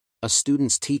A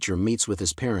student's teacher meets with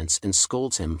his parents and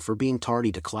scolds him for being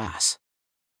tardy to class.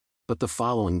 But the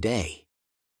following day,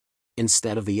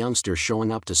 instead of the youngster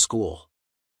showing up to school,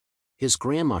 his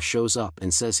grandma shows up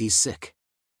and says he's sick.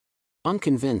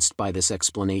 Unconvinced by this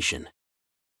explanation,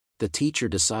 the teacher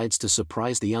decides to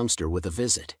surprise the youngster with a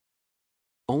visit,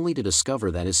 only to discover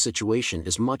that his situation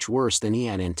is much worse than he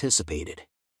had anticipated.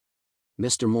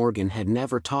 Mr. Morgan had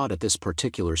never taught at this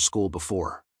particular school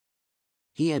before.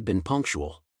 He had been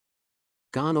punctual,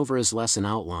 gone over his lesson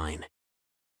outline,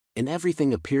 and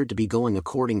everything appeared to be going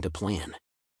according to plan.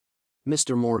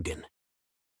 Mr. Morgan,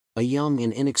 a young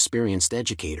and inexperienced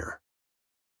educator,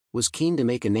 was keen to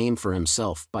make a name for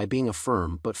himself by being a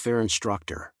firm but fair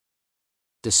instructor.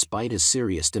 Despite his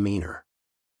serious demeanor,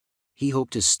 he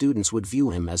hoped his students would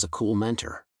view him as a cool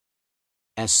mentor.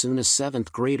 As soon as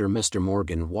 7th grader Mr.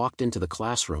 Morgan walked into the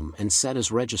classroom and set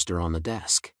his register on the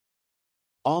desk,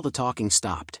 all the talking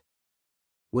stopped.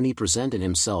 When he presented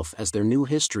himself as their new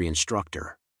history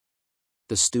instructor,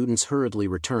 the students hurriedly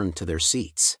returned to their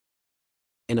seats,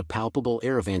 and a palpable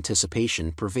air of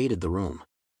anticipation pervaded the room.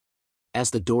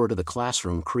 As the door to the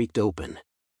classroom creaked open,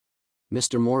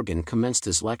 Mr. Morgan commenced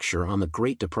his lecture on the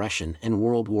Great Depression and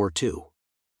World War II.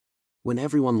 When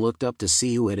everyone looked up to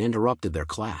see who had interrupted their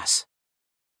class,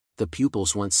 the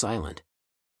pupils went silent.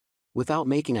 Without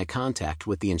making eye contact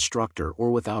with the instructor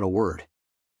or without a word,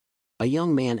 a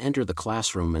young man entered the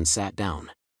classroom and sat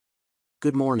down.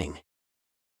 "Good morning,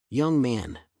 young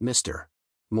man," Mr.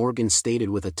 Morgan stated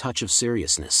with a touch of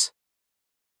seriousness.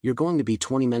 "You're going to be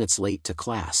 20 minutes late to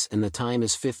class and the time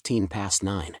is 15 past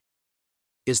 9.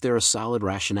 Is there a solid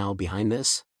rationale behind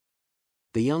this?"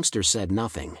 The youngster said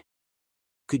nothing.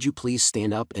 "Could you please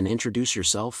stand up and introduce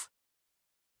yourself?"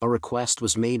 A request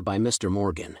was made by Mr.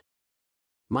 Morgan.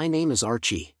 "My name is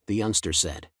Archie," the youngster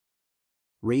said,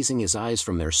 raising his eyes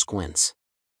from their squints.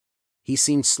 He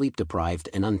seemed sleep-deprived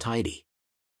and untidy,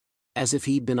 as if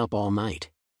he'd been up all night.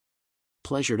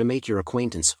 "Pleasure to make your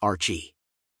acquaintance, Archie.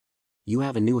 You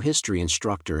have a new history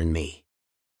instructor in me.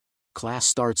 Class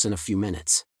starts in a few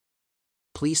minutes.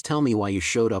 Please tell me why you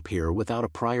showed up here without a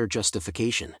prior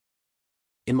justification.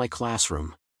 In my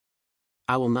classroom.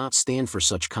 I will not stand for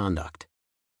such conduct."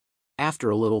 After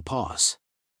a little pause,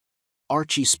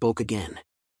 Archie spoke again.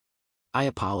 "I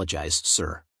apologize,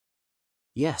 sir.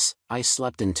 Yes, I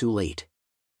slept in too late.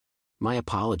 My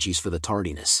apologies for the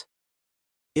tardiness.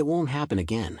 It won't happen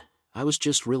again, I was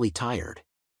just really tired."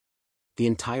 The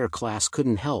entire class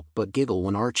couldn't help but giggle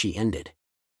when Archie ended,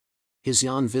 his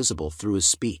yawn visible through his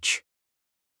speech.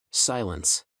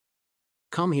 Silence.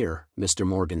 "Come here," Mr.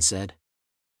 Morgan said.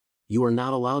 "You are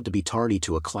not allowed to be tardy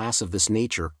to a class of this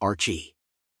nature, Archie.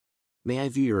 May I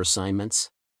view your assignments?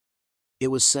 It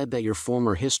was said that your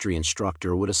former history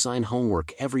instructor would assign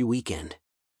homework every weekend.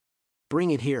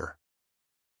 Bring it here."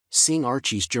 Seeing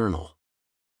Archie's journal,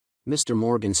 Mr.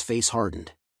 Morgan's face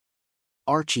hardened.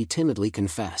 Archie timidly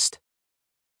confessed.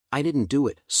 "I didn't do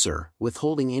it, sir,"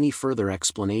 withholding any further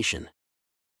explanation.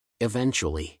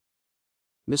 Eventually,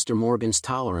 Mr. Morgan's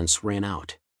tolerance ran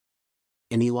out,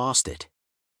 and he lost it.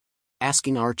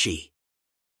 Asking Archie,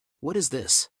 "What is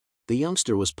this?" The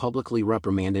youngster was publicly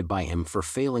reprimanded by him for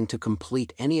failing to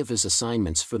complete any of his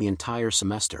assignments for the entire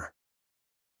semester.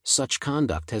 "Such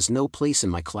conduct has no place in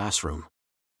my classroom,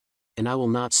 and I will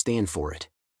not stand for it.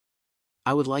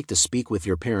 I would like to speak with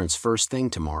your parents first thing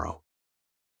tomorrow.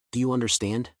 Do you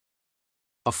understand?"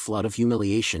 A flood of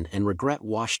humiliation and regret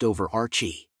washed over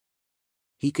Archie.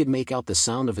 He could make out the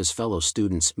sound of his fellow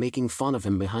students making fun of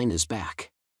him behind his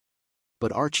back.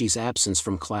 But Archie's absence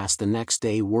from class the next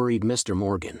day worried Mr.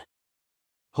 Morgan.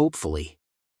 Hopefully,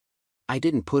 "I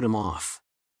didn't put him off.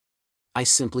 I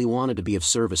simply wanted to be of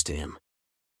service to him,"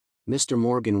 Mr.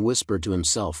 Morgan whispered to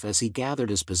himself as he gathered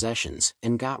his possessions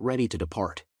and got ready to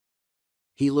depart.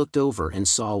 He looked over and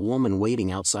saw a woman waiting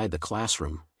outside the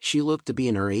classroom. She looked to be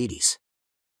in her 80s.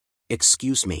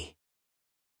 "Excuse me.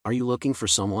 Are you looking for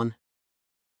someone?"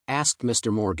 asked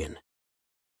Mr. Morgan.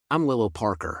 "I'm Willow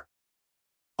Parker,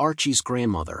 Archie's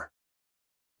grandmother.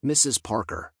 Mrs.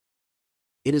 Parker.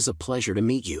 It is a pleasure to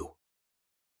meet you.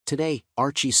 Today,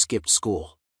 Archie skipped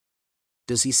school.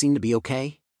 Does he seem to be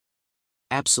okay?"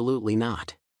 "Absolutely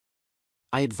not.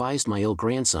 I advised my ill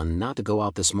grandson not to go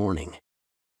out this morning.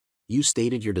 You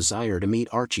stated your desire to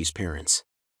meet Archie's parents.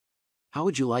 How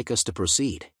would you like us to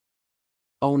proceed?"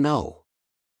 "Oh no.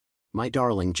 My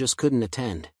darling just couldn't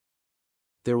attend."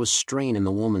 There was strain in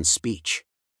the woman's speech,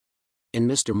 and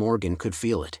Mr. Morgan could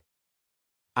feel it.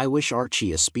 "I wish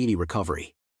Archie a speedy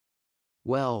recovery."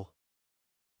 "Well,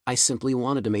 I simply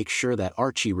wanted to make sure that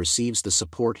Archie receives the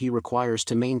support he requires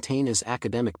to maintain his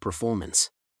academic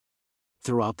performance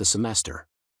throughout the semester.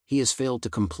 He has failed to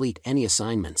complete any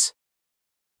assignments,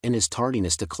 and his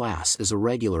tardiness to class is a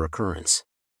regular occurrence.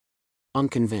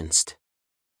 Unconvinced,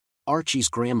 Archie's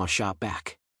grandma shot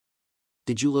back.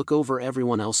 Did you look over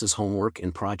everyone else's homework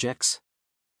and projects?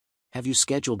 Have you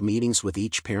scheduled meetings with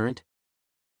each parent?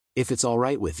 If it's all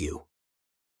right with you,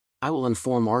 I will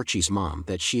inform Archie's mom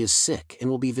that she is sick and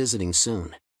will be visiting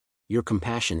soon. Your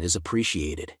compassion is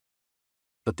appreciated.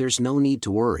 But there's no need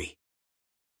to worry.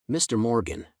 Mr.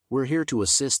 Morgan, we're here to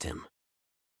assist him.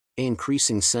 An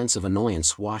increasing sense of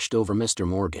annoyance washed over Mr.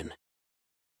 Morgan.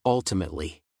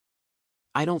 Ultimately,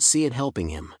 I don't see it helping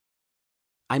him.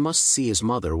 I must see his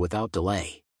mother without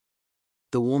delay.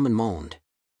 The woman moaned.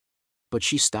 But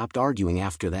she stopped arguing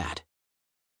after that.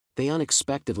 They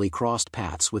unexpectedly crossed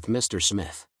paths with Mr.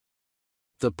 Smith,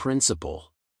 the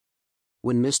principal.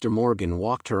 When Mr. Morgan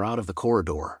walked her out of the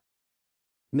corridor.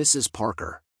 Mrs.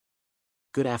 Parker.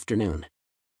 Good afternoon.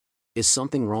 Is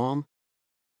something wrong?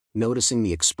 Noticing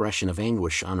the expression of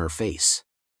anguish on her face,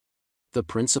 the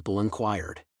principal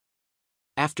inquired.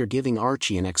 After giving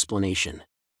Archie an explanation,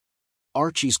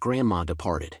 Archie's grandma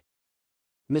departed.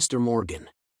 Mr. Morgan,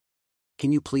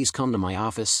 can you please come to my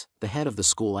office? The head of the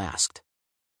school asked.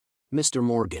 Mr.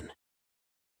 Morgan,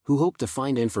 who hoped to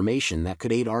find information that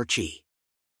could aid Archie,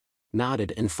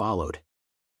 nodded and followed.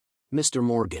 Mr.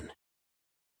 Morgan,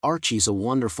 Archie's a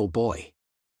wonderful boy,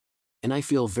 and I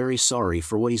feel very sorry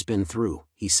for what he's been through,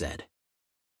 he said.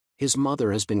 His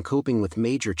mother has been coping with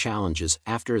major challenges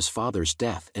after his father's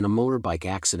death in a motorbike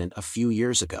accident a few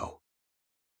years ago.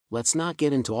 Let's not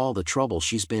get into all the trouble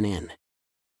she's been in.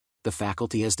 The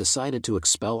faculty has decided to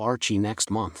expel Archie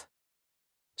next month.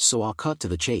 So I'll cut to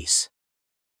the chase.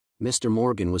 Mr.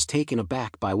 Morgan was taken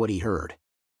aback by what he heard.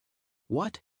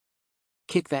 What?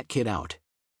 Kick that kid out.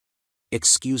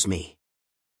 Excuse me,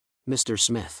 Mr.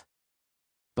 Smith.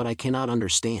 But I cannot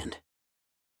understand.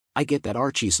 I get that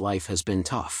Archie's life has been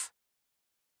tough.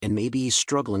 And maybe he's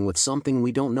struggling with something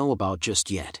we don't know about just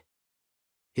yet.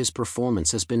 His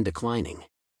performance has been declining.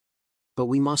 But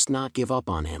we must not give up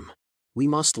on him. We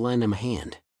must lend him a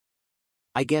hand.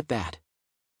 I get that,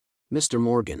 Mr.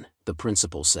 Morgan, the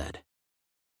principal said.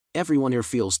 Everyone here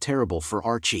feels terrible for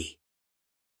Archie.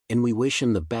 And we wish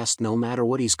him the best no matter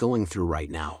what he's going through right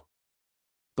now.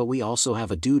 But we also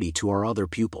have a duty to our other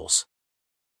pupils.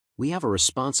 We have a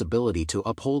responsibility to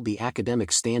uphold the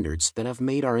academic standards that have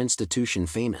made our institution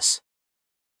famous.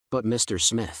 But Mr.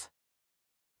 Smith,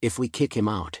 if we kick him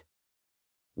out,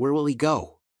 where will he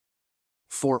go?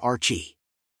 For Archie.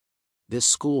 This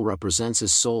school represents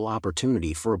his sole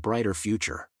opportunity for a brighter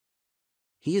future.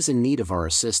 He is in need of our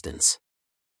assistance,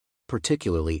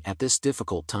 particularly at this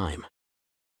difficult time.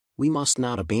 We must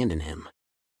not abandon him.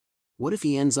 What if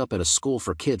he ends up at a school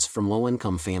for kids from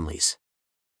low-income families?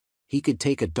 He could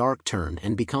take a dark turn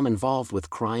and become involved with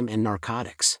crime and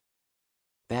narcotics.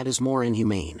 That is more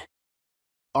inhumane.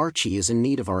 Archie is in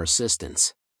need of our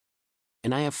assistance.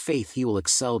 And I have faith he will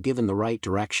excel given the right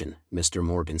direction, Mr.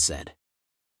 Morgan said.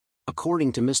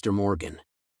 According to Mr. Morgan,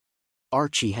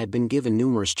 Archie had been given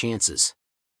numerous chances.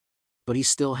 But he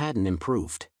still hadn't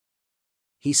improved.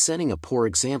 He's setting a poor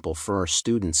example for our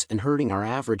students and hurting our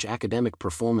average academic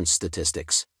performance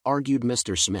statistics, argued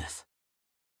Mr. Smith.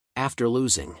 After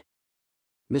losing,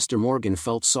 Mr. Morgan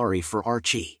felt sorry for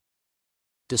Archie.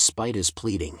 Despite his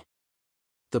pleading,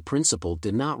 the principal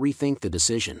did not rethink the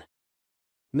decision.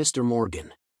 Mr.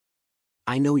 Morgan,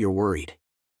 I know you're worried.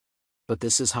 But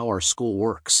this is how our school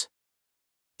works.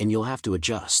 And you'll have to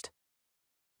adjust.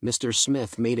 Mr.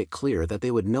 Smith made it clear that they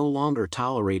would no longer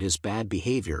tolerate his bad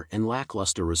behavior and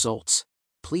lackluster results.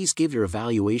 Please give your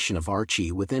evaluation of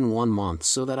Archie within 1 month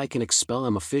so that I can expel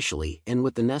him officially and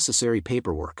with the necessary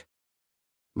paperwork.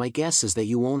 My guess is that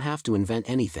you won't have to invent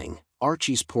anything.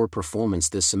 Archie's poor performance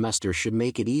this semester should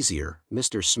make it easier,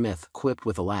 Mr. Smith quipped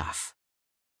with a laugh.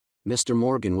 Mr.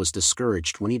 Morgan was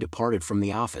discouraged when he departed from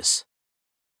the office.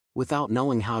 Without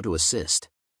knowing how to assist,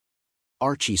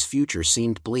 Archie's future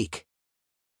seemed bleak.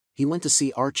 He went to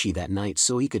see Archie that night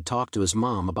so he could talk to his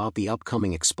mom about the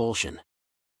upcoming expulsion.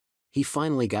 He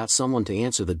finally got someone to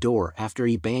answer the door after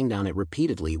he banged on it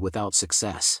repeatedly without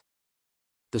success.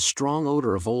 The strong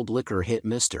odor of old liquor hit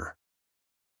Mr.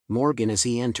 Morgan as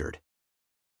he entered.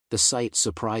 The sight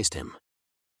surprised him.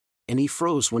 And he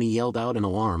froze when he yelled out in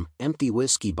alarm. Empty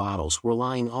whiskey bottles were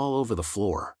lying all over the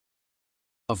floor.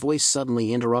 A voice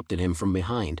suddenly interrupted him from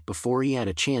behind before he had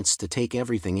a chance to take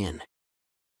everything in.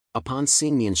 Upon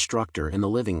seeing the instructor in the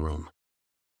living room,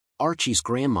 Archie's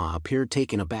grandma appeared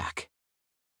taken aback.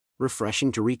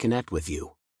 Refreshing to reconnect with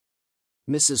you,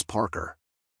 Mrs. Parker.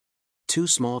 2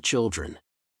 small children,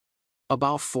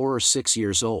 about 4 or 6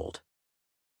 years old,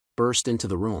 burst into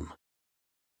the room.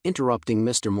 interrupting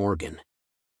Mr. Morgan,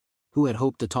 who had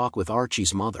hoped to talk with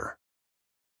Archie's mother.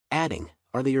 Adding,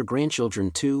 "Are they your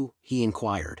grandchildren too?" he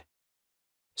inquired.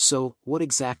 "So, what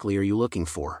exactly are you looking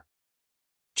for?"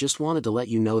 "Just wanted to let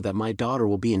you know that my daughter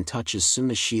will be in touch as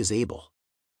soon as she is able.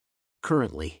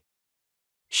 Currently,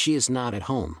 she is not at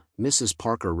home," Mrs.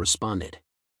 Parker responded.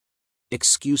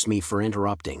 "Excuse me for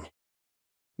interrupting,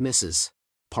 Mrs.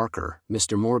 Parker,"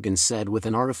 Mr. Morgan said with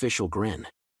an artificial grin.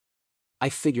 "I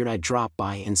figured I'd drop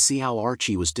by and see how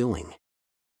Archie was doing.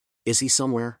 Is he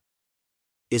somewhere?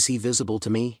 Is he visible to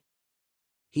me?"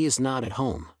 "He is not at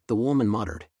home," the woman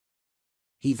muttered.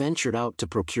 "He ventured out to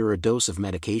procure a dose of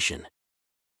medication."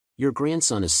 "Your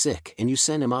grandson is sick and you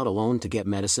send him out alone to get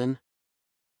medicine?"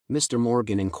 Mr.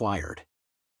 Morgan inquired.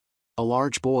 "A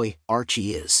large boy,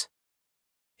 Archie is.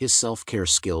 His self-care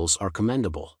skills are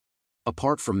commendable.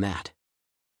 Apart from that,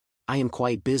 I am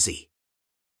quite busy.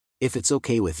 If it's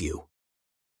okay with you,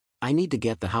 I need to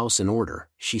get the house in order,"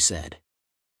 she said.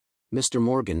 Mr.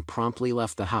 Morgan promptly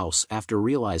left the house after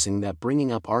realizing that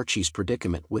bringing up Archie's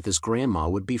predicament with his grandma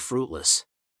would be fruitless.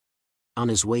 On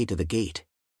his way to the gate,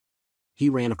 he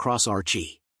ran across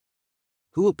Archie,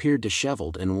 who appeared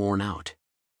disheveled and worn out.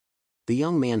 The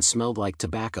young man smelled like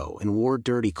tobacco and wore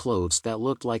dirty clothes that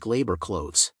looked like labor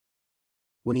clothes.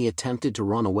 When he attempted to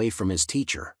run away from his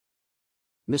teacher,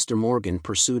 Mr. Morgan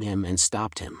pursued him and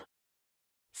stopped him.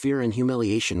 Fear and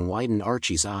humiliation widened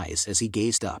Archie's eyes as he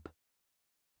gazed up.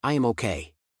 "I am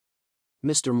okay,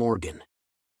 Mr. Morgan.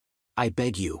 I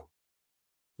beg you,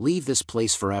 leave this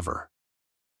place forever."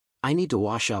 "I need to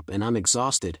wash up and I'm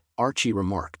exhausted," Archie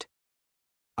remarked.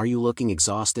 "Are you looking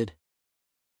exhausted?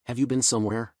 Have you been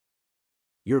somewhere?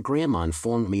 Your grandma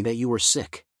informed me that you were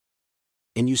sick,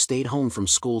 and you stayed home from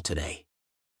school today.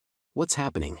 What's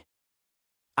happening?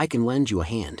 I can lend you a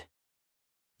hand.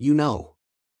 You know.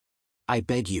 I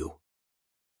beg you.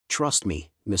 Trust me,"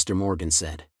 Mr. Morgan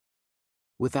said.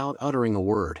 Without uttering a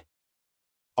word,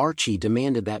 Archie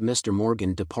demanded that Mr.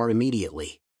 Morgan depart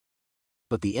immediately.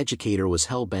 But the educator was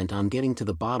hell-bent on getting to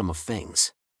the bottom of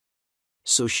things.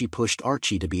 So she pushed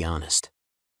Archie to be honest.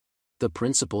 "The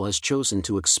principal has chosen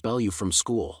to expel you from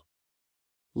school."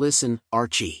 "Listen,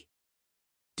 Archie.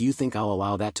 Do you think I'll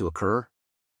allow that to occur?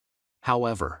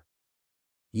 However,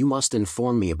 you must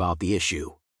inform me about the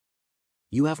issue.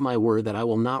 You have my word that I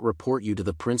will not report you to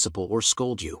the principal or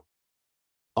scold you.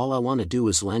 All I want to do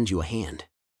is lend you a hand,"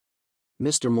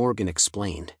 Mr. Morgan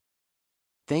explained.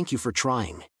 "Thank you for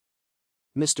trying,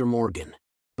 Mr. Morgan,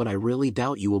 but I really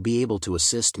doubt you will be able to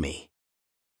assist me.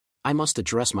 I must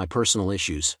address my personal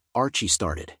issues," Archie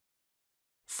started.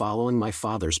 "Following my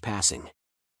father's passing,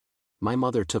 my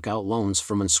mother took out loans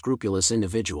from unscrupulous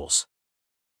individuals.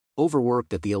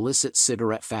 Overworked at the illicit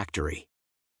cigarette factory.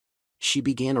 She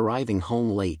began arriving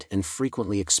home late and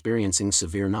frequently experiencing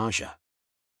severe nausea.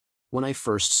 When I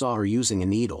first saw her using a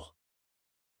needle,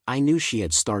 I knew she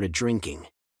had started drinking.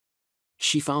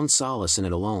 She found solace in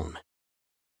it alone.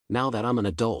 Now that I'm an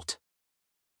adult,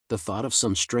 the thought of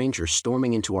some stranger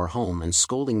storming into our home and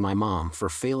scolding my mom for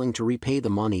failing to repay the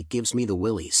money gives me the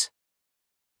willies.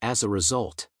 As a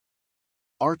result,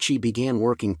 Archie began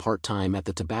working part-time at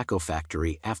the tobacco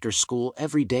factory after school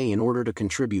every day in order to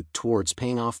contribute towards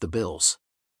paying off the bills."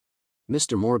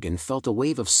 Mr. Morgan felt a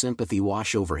wave of sympathy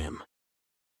wash over him.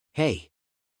 "Hey,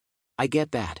 I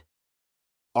get that,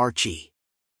 Archie.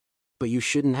 But you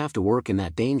shouldn't have to work in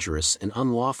that dangerous and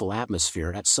unlawful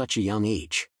atmosphere at such a young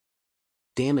age.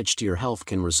 Damage to your health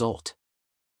can result.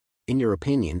 In your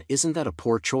opinion, isn't that a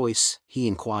poor choice?" he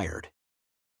inquired.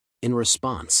 In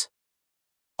response,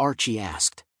 Archie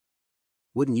asked,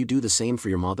 "Wouldn't you do the same for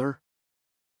your mother?"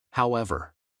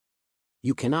 "However,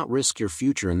 you cannot risk your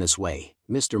future in this way,"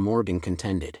 Mr. Morgan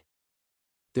contended.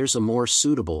 "There's a more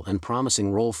suitable and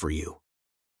promising role for you.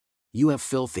 You have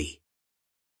filthy,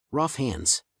 rough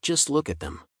hands, just look at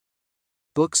them.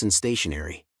 Books and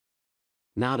stationery,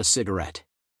 not a cigarette,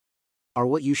 are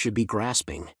what you should be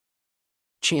grasping.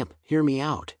 Champ, hear me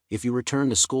out. If you return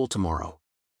to school tomorrow,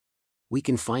 we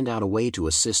can find out a way to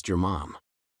assist your mom.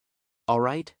 All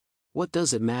right? What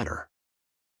does it matter,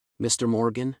 Mr.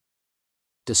 Morgan?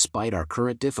 Despite our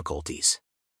current difficulties,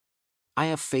 I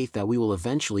have faith that we will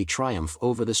eventually triumph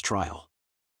over this trial.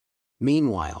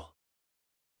 Meanwhile,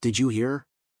 did you hear?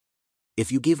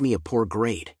 If you give me a poor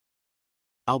grade,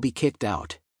 I'll be kicked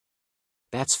out.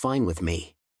 That's fine with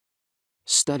me.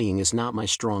 Studying is not my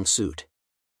strong suit.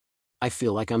 I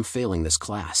feel like I'm failing this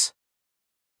class.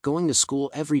 Going to school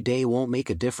every day won't make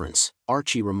a difference,"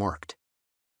 Archie remarked.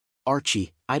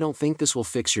 "Archie, I don't think this will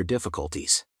fix your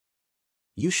difficulties.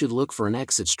 You should look for an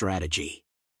exit strategy.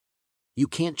 You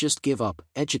can't just give up.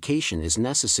 Education is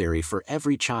necessary for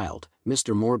every child,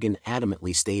 Mr. Morgan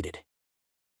adamantly stated.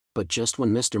 But just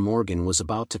when Mr. Morgan was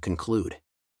about to conclude,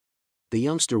 the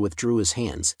youngster withdrew his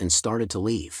hands and started to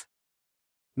leave.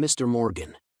 Mr.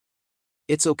 Morgan.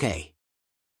 It's okay.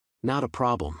 Not a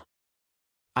problem.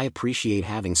 I appreciate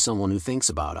having someone who thinks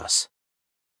about us.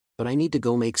 But I need to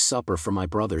go make supper for my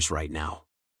brothers right now.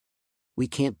 We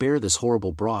can't bear this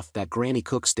horrible broth that Granny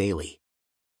cooks daily.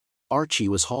 Archie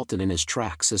was halted in his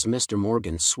tracks as Mr.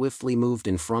 Morgan swiftly moved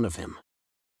in front of him.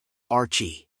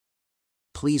 Archie.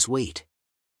 Please wait.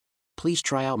 Please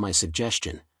try out my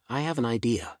suggestion. I have an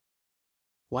idea.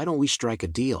 Why don't we strike a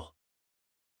deal?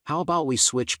 How about we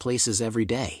switch places every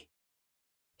day?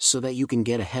 So that you can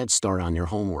get a head start on your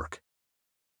homework.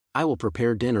 I will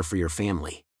prepare dinner for your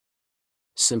family.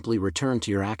 Simply return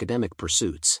to your academic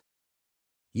pursuits.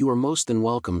 You are most than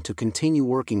welcome to continue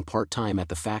working part-time at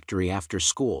the factory after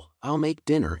school. I'll make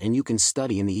dinner and you can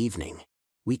study in the evening.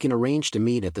 We can arrange to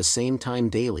meet at the same time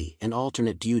daily and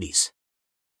alternate duties.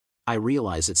 I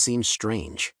realize it seems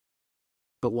strange.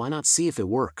 But why not see if it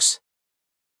works?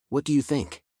 What do you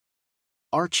think?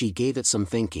 Archie gave it some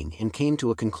thinking and came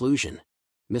to a conclusion.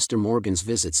 Mr. Morgan's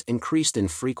visits increased in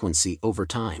frequency over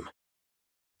time.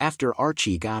 After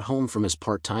Archie got home from his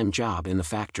part-time job in the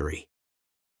factory,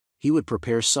 he would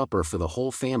prepare supper for the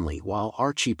whole family while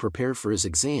Archie prepared for his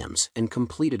exams and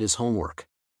completed his homework.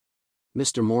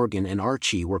 Mr. Morgan and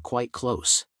Archie were quite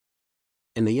close,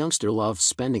 and the youngster loved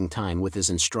spending time with his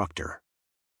instructor.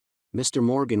 Mr.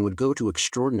 Morgan would go to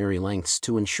extraordinary lengths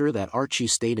to ensure that Archie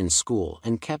stayed in school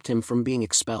and kept him from being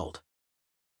expelled,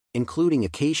 including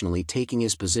occasionally taking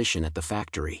his position at the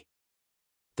factory.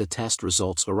 The test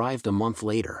results arrived a month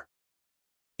later.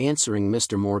 Answering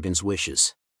Mr. Morgan's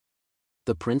wishes,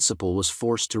 the principal was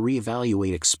forced to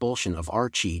reevaluate expulsion of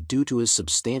Archie due to his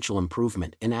substantial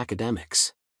improvement in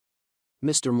academics.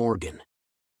 Mr. Morgan.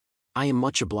 I am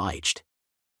much obliged.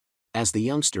 As the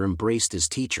youngster embraced his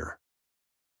teacher,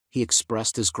 he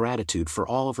expressed his gratitude for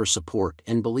all of her support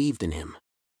and believed in him.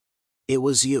 It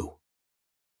was you,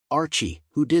 Archie,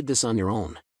 who did this on your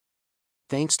own.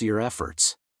 Thanks to your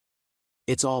efforts.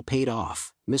 It's all paid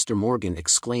off, Mr. Morgan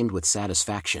exclaimed with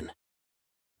satisfaction.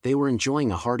 They were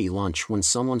enjoying a hearty lunch when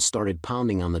someone started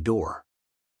pounding on the door.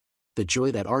 The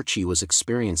joy that Archie was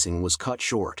experiencing was cut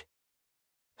short.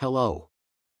 Hello.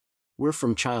 We're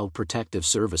from Child Protective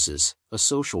Services, a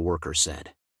social worker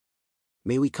said.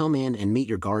 May we come in and meet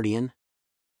your guardian?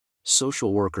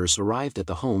 Social workers arrived at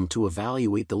the home to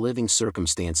evaluate the living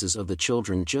circumstances of the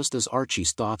children just as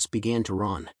Archie's thoughts began to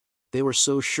run. They were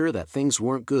so sure that things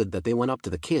weren't good that they went up to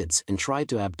the kids and tried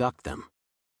to abduct them.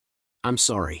 I'm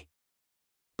sorry.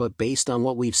 But based on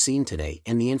what we've seen today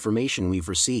and the information we've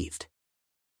received,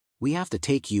 we have to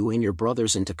take you and your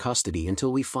brothers into custody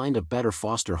until we find a better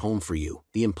foster home for you,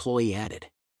 the employee added.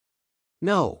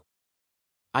 No!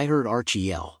 I heard Archie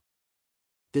yell.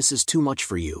 This is too much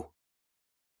for you.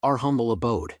 Our humble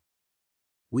abode.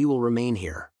 We will remain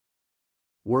here.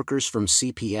 Workers from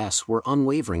CPS were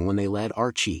unwavering when they led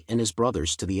Archie and his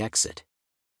brothers to the exit,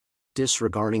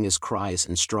 disregarding his cries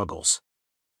and struggles.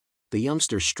 The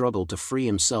youngster struggled to free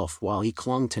himself while he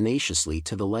clung tenaciously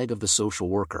to the leg of the social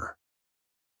worker.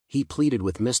 He pleaded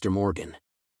with Mr. Morgan.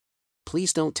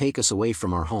 Please don't take us away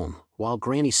from our home, while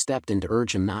Granny stepped in to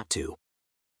urge him not to.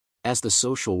 As the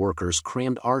social workers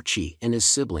crammed Archie and his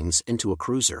siblings into a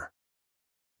cruiser,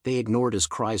 they ignored his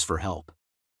cries for help.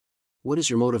 What is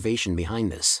your motivation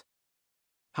behind this?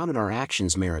 How did our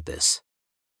actions merit this?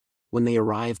 When they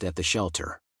arrived at the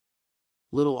shelter,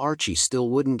 little Archie still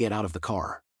wouldn't get out of the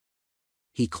car.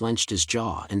 He clenched his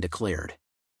jaw and declared,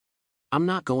 I'm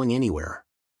not going anywhere.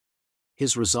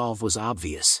 His resolve was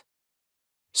obvious.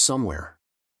 Somewhere,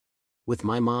 with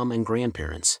my mom and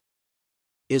grandparents,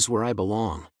 is where I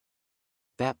belong.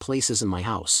 That place isn't my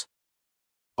house.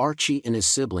 Archie and his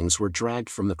siblings were dragged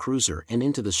from the cruiser and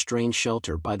into the strange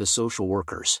shelter by the social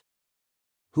workers,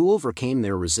 who overcame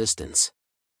their resistance.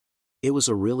 It was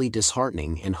a really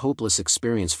disheartening and hopeless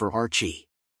experience for Archie.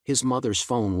 His mother's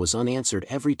phone was unanswered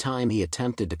every time he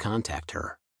attempted to contact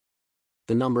her.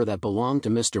 The number that belonged to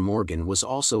Mr. Morgan was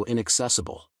also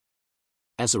inaccessible.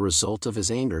 As a result of his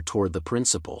anger toward the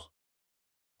principal,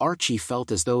 Archie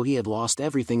felt as though he had lost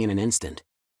everything in an instant.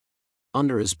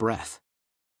 Under his breath,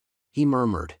 he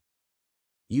murmured,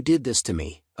 You did this to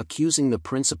me, accusing the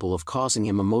principal of causing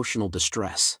him emotional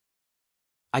distress.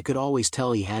 I could always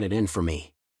tell he had it in for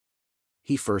me.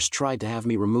 He first tried to have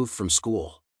me removed from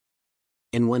school,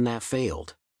 and when that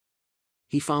failed,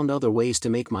 he found other ways to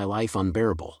make my life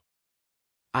unbearable.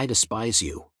 I despise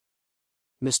you,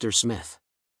 Mr. Smith,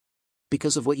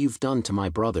 because of what you've done to my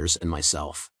brothers and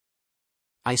myself.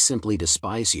 I simply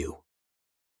despise you.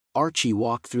 Archie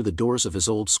walked through the doors of his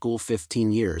old school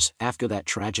 15 years after that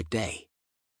tragic day.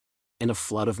 And a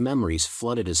flood of memories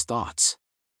flooded his thoughts.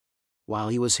 While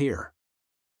he was here,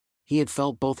 he had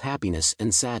felt both happiness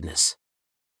and sadness.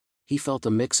 He felt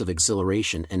a mix of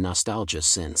exhilaration and nostalgia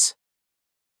since,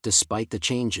 despite the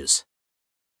changes,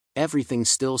 everything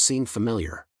still seemed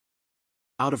familiar.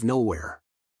 Out of nowhere,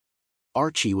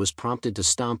 Archie was prompted to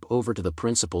stomp over to the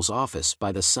principal's office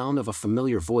by the sound of a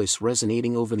familiar voice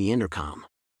resonating over the intercom.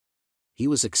 He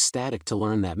was ecstatic to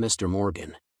learn that Mr.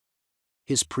 Morgan,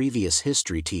 his previous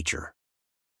history teacher,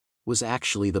 was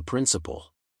actually the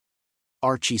principal.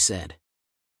 Archie said,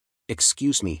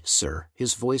 "Excuse me, sir,"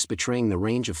 his voice betraying the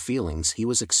range of feelings he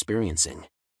was experiencing.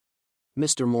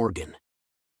 Mr. Morgan,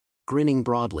 grinning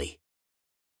broadly,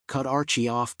 cut Archie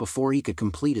off before he could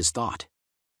complete his thought.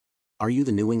 "Are you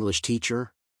the new English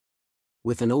teacher?"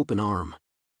 With an open arm,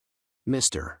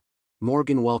 Mr.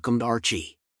 Morgan welcomed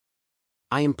Archie.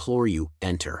 "I implore you,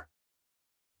 enter.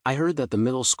 I heard that the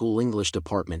middle school English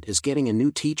department is getting a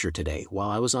new teacher today while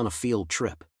I was on a field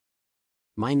trip.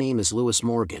 My name is Lewis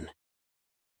Morgan.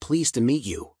 Pleased to meet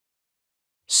you."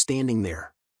 Standing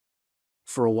there,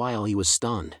 for a while he was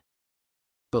stunned.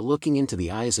 But looking into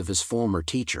the eyes of his former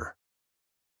teacher,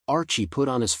 Archie put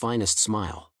on his finest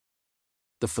smile.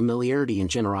 The familiarity and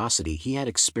generosity he had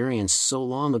experienced so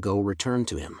long ago returned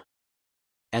to him,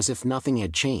 as if nothing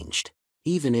had changed,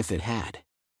 even if it had.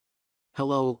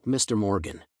 "Hello, Mr.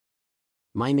 Morgan.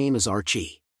 My name is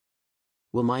Archie.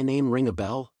 Will my name ring a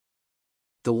bell?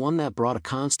 The one that brought a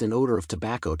constant odor of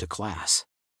tobacco to class,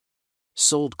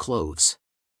 sold clothes,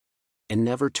 and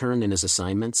never turned in his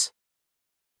assignments?"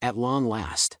 At long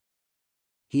last,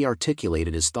 he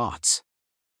articulated his thoughts.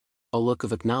 A look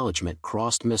of acknowledgement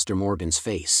crossed Mr. Morgan's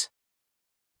face.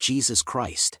 "Jesus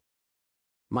Christ.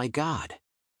 My God.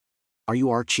 Are you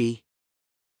Archie?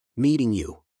 Meeting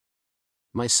you,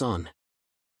 my son,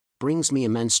 brings me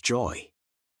immense joy.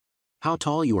 How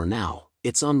tall you are now,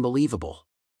 it's unbelievable.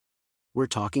 We're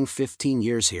talking 15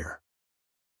 years here.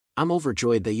 I'm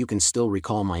overjoyed that you can still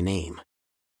recall my name."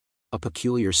 A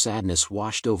peculiar sadness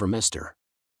washed over Mr.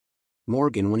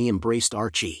 Morgan when he embraced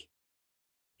Archie.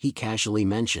 He casually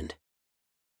mentioned,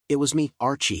 "It was me,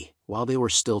 Archie," while they were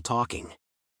still talking.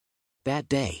 "That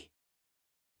day,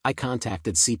 I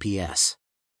contacted CPS.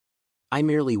 I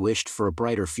merely wished for a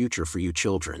brighter future for you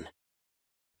children.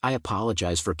 I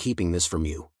apologize for keeping this from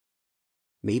you.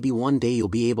 Maybe one day you'll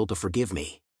be able to forgive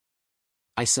me.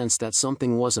 I sensed that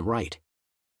something wasn't right.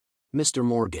 Mr.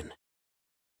 Morgan.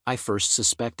 I first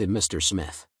suspected Mr.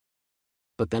 Smith.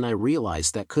 But then I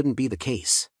realized that couldn't be the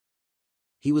case.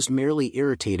 He was merely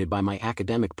irritated by my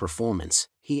academic performance.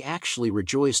 He actually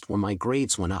rejoiced when my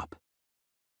grades went up."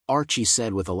 Archie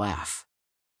said with a laugh,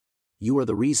 "You are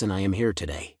the reason I am here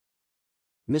today.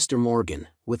 Mr. Morgan,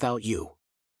 without you,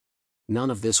 none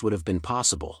of this would have been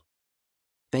possible.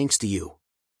 Thanks to you,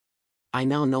 I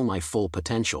now know my full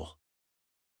potential.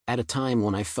 At a time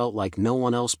when I felt like no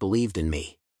one else believed in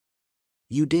me,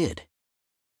 you did.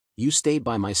 You stayed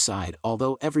by my side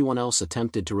although everyone else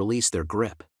attempted to release their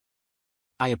grip.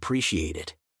 I appreciate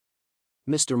it."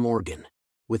 Mr. Morgan,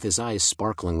 with his eyes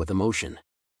sparkling with emotion.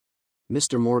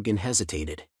 Mr. Morgan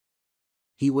hesitated.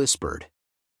 He whispered,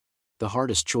 "The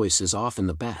hardest choice is often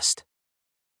the best."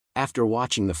 After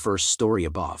watching the first story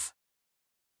above,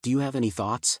 do you have any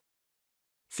thoughts?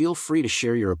 Feel free to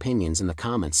share your opinions in the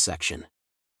comments section.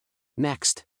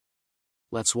 Next,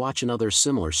 let's watch another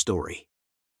similar story.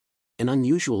 An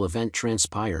unusual event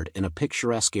transpired in a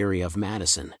picturesque area of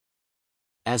Madison.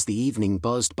 As the evening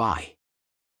buzzed by,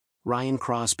 Ryan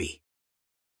Crosby,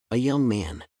 a young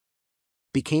man,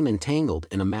 became entangled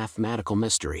in a mathematical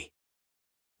mystery.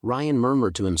 Ryan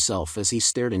murmured to himself as he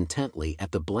stared intently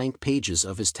at the blank pages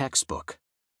of his textbook.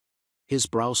 His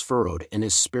brows furrowed and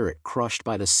his spirit crushed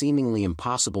by the seemingly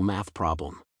impossible math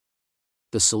problem.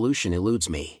 "The solution eludes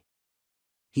me,"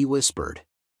 he whispered,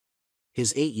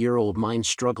 his 8-year-old mind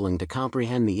struggling to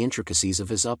comprehend the intricacies of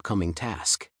his upcoming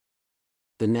task.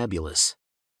 The nebulous,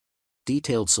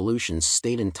 detailed solutions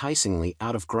stayed enticingly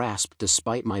out of grasp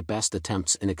despite my best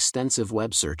attempts and extensive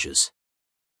web searches.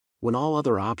 When all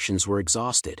other options were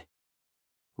exhausted,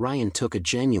 Ryan took a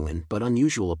genuine but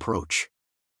unusual approach.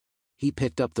 He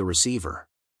picked up the receiver,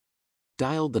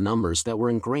 dialed the numbers that were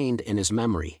ingrained in his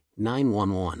memory,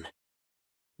 911.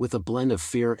 With a blend of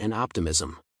fear and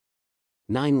optimism.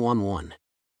 911.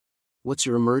 What's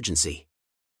your emergency?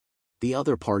 The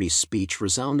other party's speech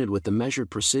resounded with the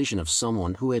measured precision of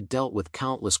someone who had dealt with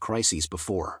countless crises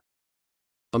before.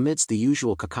 Amidst the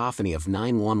usual cacophony of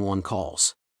 911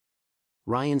 calls,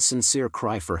 Ryan's sincere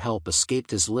cry for help escaped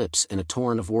his lips in a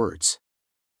torrent of words.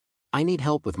 I need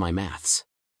help with my maths,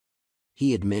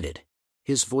 he admitted,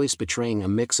 his voice betraying a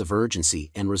mix of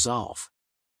urgency and resolve.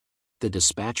 The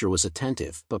dispatcher was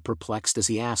attentive but perplexed as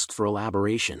he asked for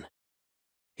elaboration.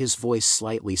 His voice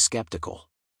slightly skeptical.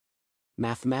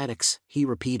 Mathematics, he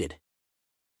repeated,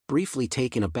 briefly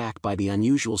taken aback by the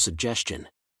unusual suggestion.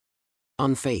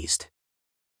 Unfazed,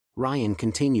 Ryan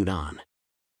continued on,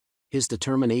 his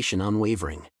determination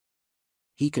unwavering.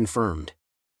 He confirmed.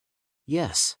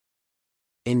 Yes.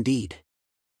 Indeed.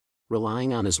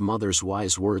 Relying on his mother's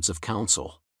wise words of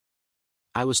counsel.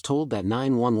 I was told that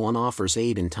 911 offers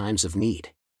aid in times of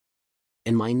need.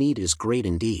 And my need is great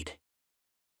indeed.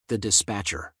 The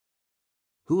dispatcher,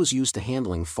 who was used to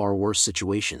handling far worse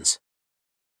situations,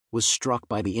 was struck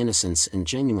by the innocence and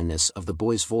genuineness of the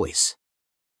boy's voice.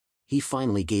 He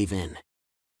finally gave in,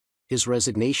 his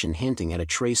resignation hinting at a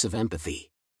trace of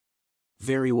empathy.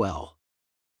 Very well,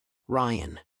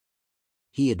 Ryan,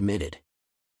 he admitted,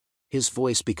 his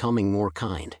voice becoming more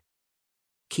kind.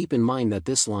 Keep in mind that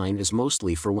this line is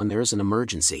mostly for when there is an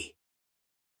emergency.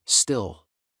 Still,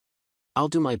 I'll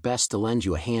do my best to lend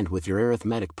you a hand with your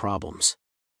arithmetic problems.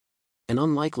 An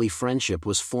unlikely friendship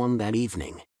was formed that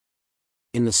evening.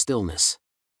 In the stillness,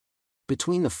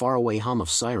 between the faraway hum of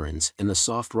sirens and the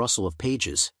soft rustle of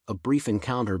pages, a brief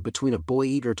encounter between a boy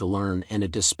eager to learn and a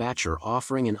dispatcher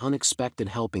offering an unexpected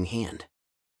helping hand.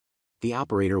 The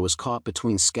operator was caught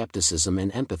between skepticism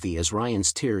and empathy as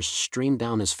Ryan's tears streamed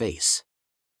down his face.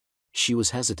 She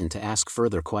was hesitant to ask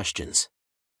further questions.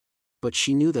 But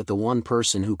she knew that the one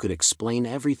person who could explain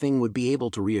everything would be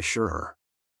able to reassure her.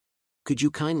 Could you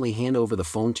kindly hand over the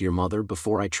phone to your mother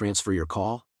before I transfer your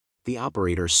call? The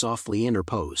operator softly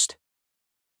interposed.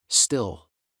 Still,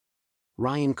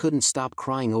 Ryan couldn't stop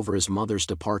crying over his mother's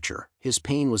departure. His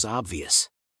pain was obvious.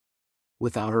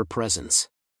 Without her presence,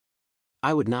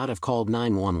 I would not have called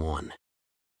 911.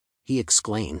 He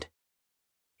exclaimed,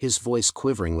 his voice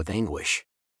quivering with anguish.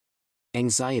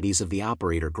 Anxieties of the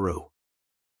operator grew.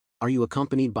 Are you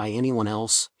accompanied by anyone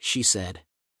else? She said,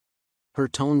 her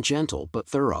tone gentle but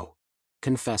thorough,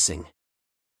 confessing.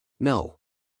 No.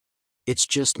 It's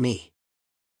just me.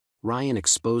 Ryan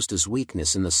exposed his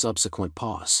weakness in the subsequent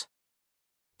pause.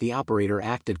 The operator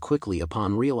acted quickly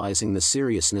upon realizing the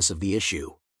seriousness of the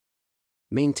issue,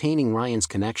 maintaining Ryan's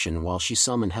connection while she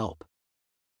summoned help.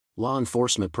 Law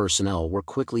enforcement personnel were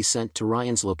quickly sent to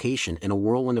Ryan's location in a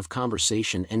whirlwind of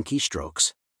conversation and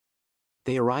keystrokes.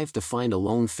 They arrived to find a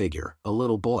lone figure, a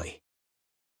little boy,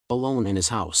 alone in his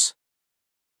house,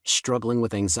 struggling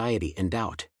with anxiety and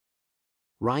doubt.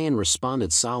 Ryan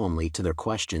responded solemnly to their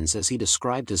questions as he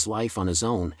described his life on his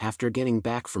own after getting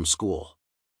back from school.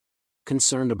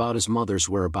 Concerned about his mother's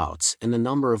whereabouts and the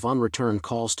number of unreturned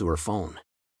calls to her phone,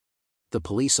 the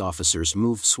police officers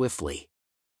moved swiftly,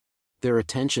 their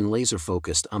attention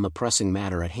laser-focused on the pressing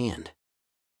matter at hand.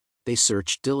 They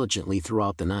searched diligently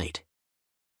throughout the night,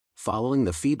 following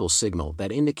the feeble signal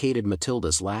that indicated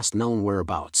Matilda's last known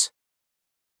whereabouts.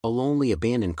 A lonely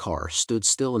abandoned car stood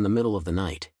still in the middle of the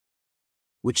night,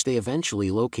 which they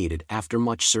eventually located after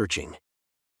much searching.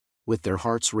 With their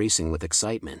hearts racing with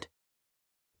excitement,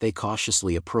 they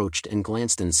cautiously approached and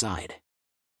glanced inside.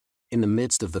 In the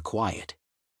midst of the quiet,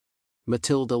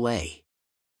 Matilda lay,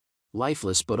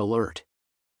 lifeless but alert,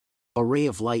 a ray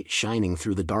of light shining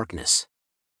through the darkness.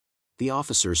 The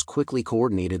officers quickly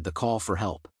coordinated the call for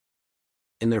help,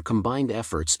 and their combined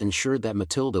efforts ensured that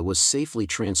Matilda was safely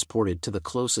transported to the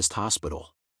closest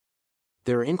hospital.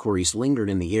 Their inquiries lingered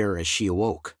in the air as she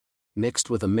awoke, mixed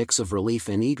with a mix of relief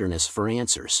and eagerness for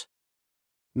answers.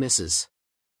 Mrs.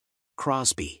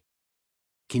 Crosby,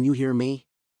 can you hear me?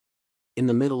 In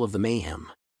the middle of the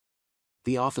mayhem,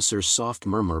 the officer's soft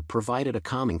murmur provided a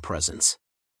calming presence.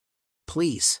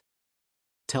 Please,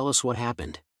 tell us what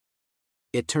happened.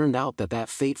 It turned out that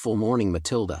fateful morning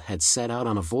Matilda had set out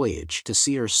on a voyage to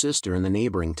see her sister in the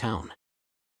neighboring town.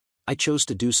 I chose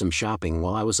to do some shopping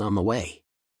while I was on the way,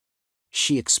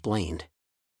 she explained,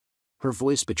 her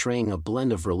voice betraying a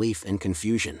blend of relief and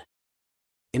confusion.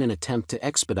 In an attempt to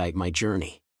expedite my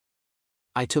journey,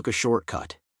 I took a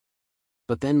shortcut.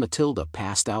 But then Matilda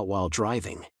passed out while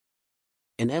driving,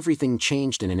 and everything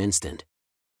changed in an instant.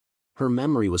 Her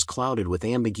memory was clouded with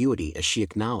ambiguity as she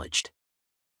acknowledged,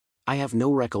 I have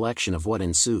no recollection of what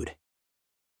ensued.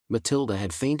 Matilda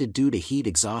had fainted due to heat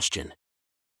exhaustion,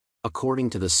 according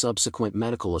to the subsequent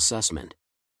medical assessment,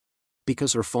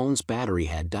 because her phone's battery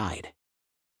had died.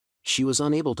 She was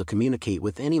unable to communicate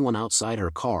with anyone outside her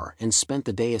car and spent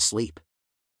the day asleep.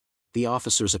 The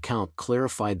officer's account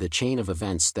clarified the chain of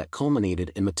events that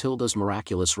culminated in Matilda's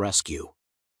miraculous rescue,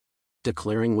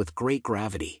 declaring with great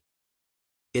gravity,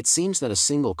 it seems that a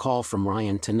single call from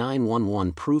Ryan to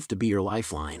 911 proved to be your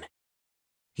lifeline.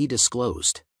 he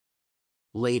disclosed.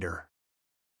 Later,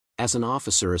 as an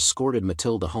officer escorted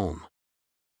Matilda home,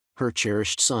 her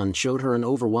cherished son showed her an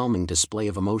overwhelming display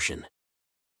of emotion.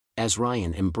 As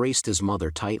Ryan embraced his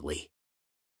mother tightly,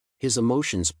 his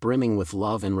emotions brimming with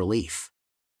love and relief,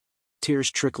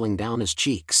 tears trickling down his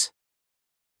cheeks,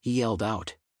 he yelled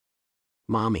out,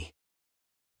 "Mommy,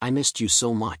 I missed you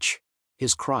so much,"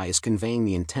 his cries conveying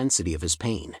the intensity of his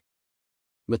pain.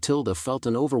 Matilda felt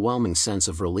an overwhelming sense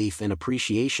of relief and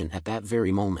appreciation at that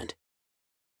very moment.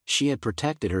 She had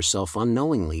protected herself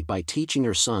unknowingly by teaching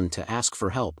her son to ask for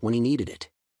help when he needed it.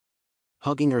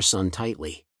 Hugging her son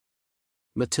tightly,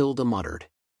 Matilda muttered,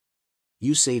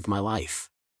 "You saved my life,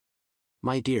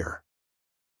 my dear."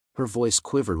 Her voice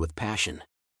quivered with passion.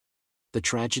 The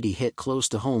tragedy hit close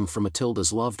to home for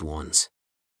Matilda's loved ones,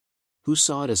 who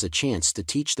saw it as a chance to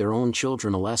teach their own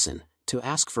children a lesson, to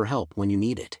ask for help when you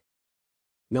need it,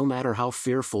 no matter how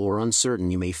fearful or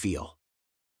uncertain you may feel.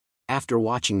 After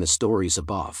watching the stories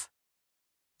above,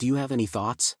 do you have any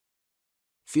thoughts?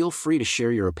 Feel free to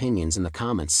share your opinions in the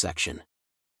comments section.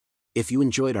 If you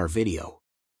enjoyed our video,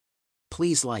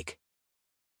 please like,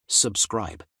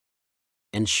 subscribe,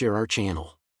 and share our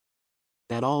channel.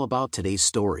 That's all about today's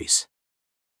stories.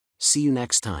 See you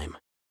next time.